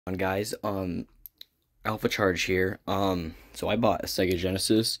On guys, Alpha Charge here. So I bought a SEGA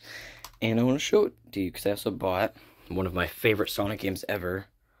Genesis, and I want to show it to you because I also bought one of my favorite Sonic games ever,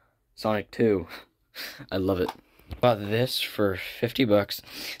 Sonic 2. I love it. Bought this for 50 bucks.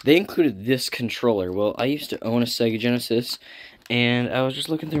 They included this controller. Well, I used to own a SEGA Genesis, and I was just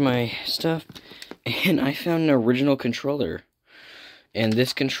looking through my stuff, and I found an original controller. And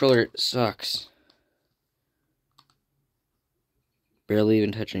this controller sucks. Barely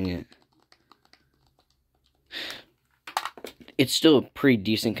even touching it. It's still a pretty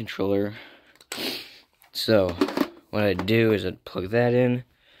decent controller. So, what I do is I plug that in,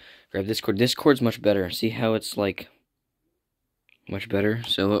 grab this cord. This cord's much better. See how it's like much better?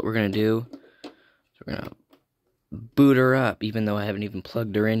 So what we're gonna do is we're gonna boot her up, even though I haven't even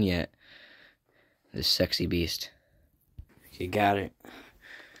plugged her in yet. This sexy beast. You got it.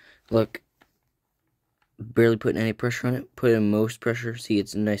 Look. Barely putting any pressure on it. Put in most pressure. See,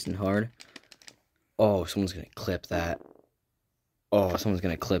 it's nice and hard. Oh, someone's gonna clip that. Oh, someone's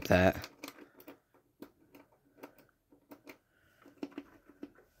gonna clip that.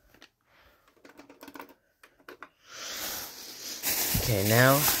 Okay,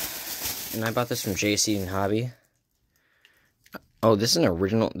 now, and I bought this from JC and Hobby. Oh, this is an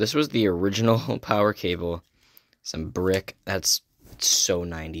original. This was the original power cable. Some brick. That's so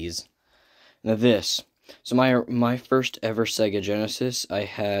 90s. Now this. So my first ever SEGA Genesis, I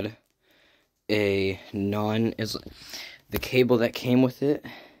had the cable that came with it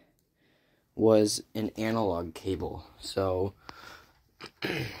was an analog cable. So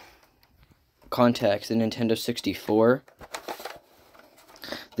contacts the Nintendo 64.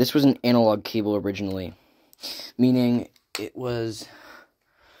 This was an analog cable originally, meaning it was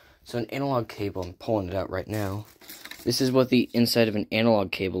an analog cable. I'm pulling it out right now. This is what the inside of an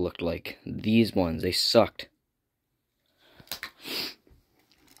analog cable looked like. These ones, they sucked.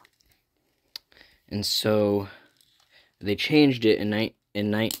 And so, they changed it in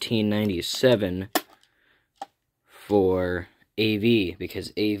 1997 for AV,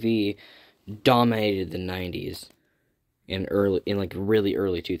 because AV dominated the 90s and really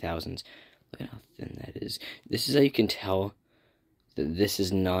early 2000s. Look at how thin that is. This is how you can tell that this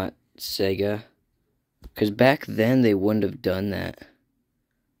is not SEGA. Because back then, they wouldn't have done that.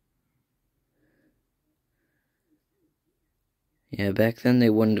 Yeah, back then,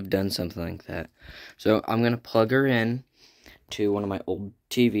 they wouldn't have done something like that. So, I'm going to plug her in to one of my old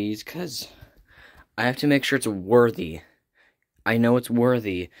TVs, because I have to make sure it's worthy. I know it's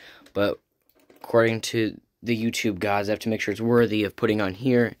worthy, but according to the YouTube gods, I have to make sure it's worthy of putting on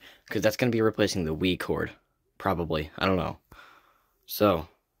here, because that's going to be replacing the Wii cord. Probably. I don't know. So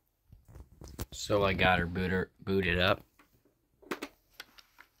I got her booted up.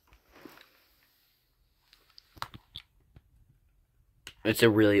 It's a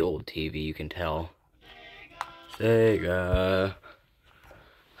really old TV, you can tell. SEGA.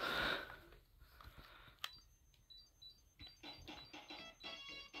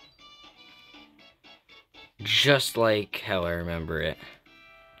 Just like how I remember it.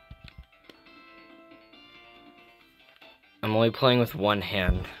 I'm only playing with one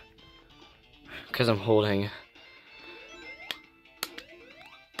hand, because I'm holding.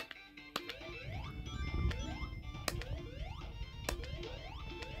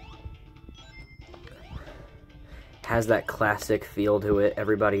 Has that classic feel to it.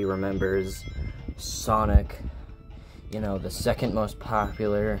 Everybody remembers Sonic, you know, the second most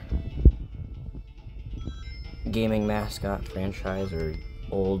popular gaming mascot franchise, or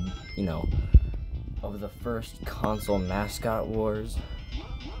old, you know, of the first console mascot wars.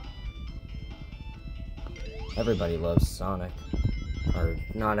 Everybody loves Sonic. Or,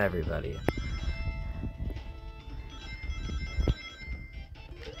 not everybody.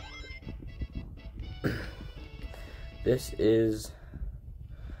 This is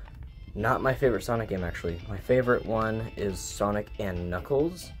not my favorite Sonic game, actually. My favorite one is Sonic and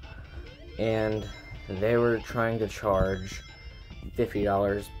Knuckles. And they were trying to charge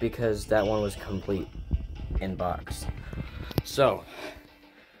 $50 because that one was complete in box. So,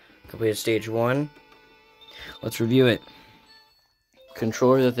 completed stage 1. Let's review it.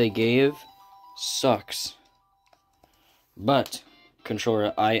 Controller that they gave sucks. But,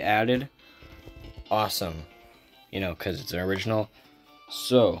 controller I added, awesome. You know, because it's an original.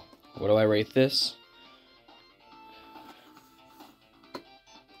 So, what do I rate this?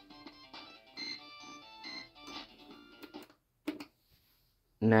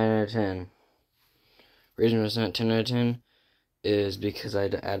 Nine out of 10. Reason it's not 10 out of 10 is because I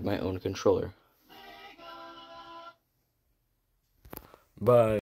had to add my own controller. Bye.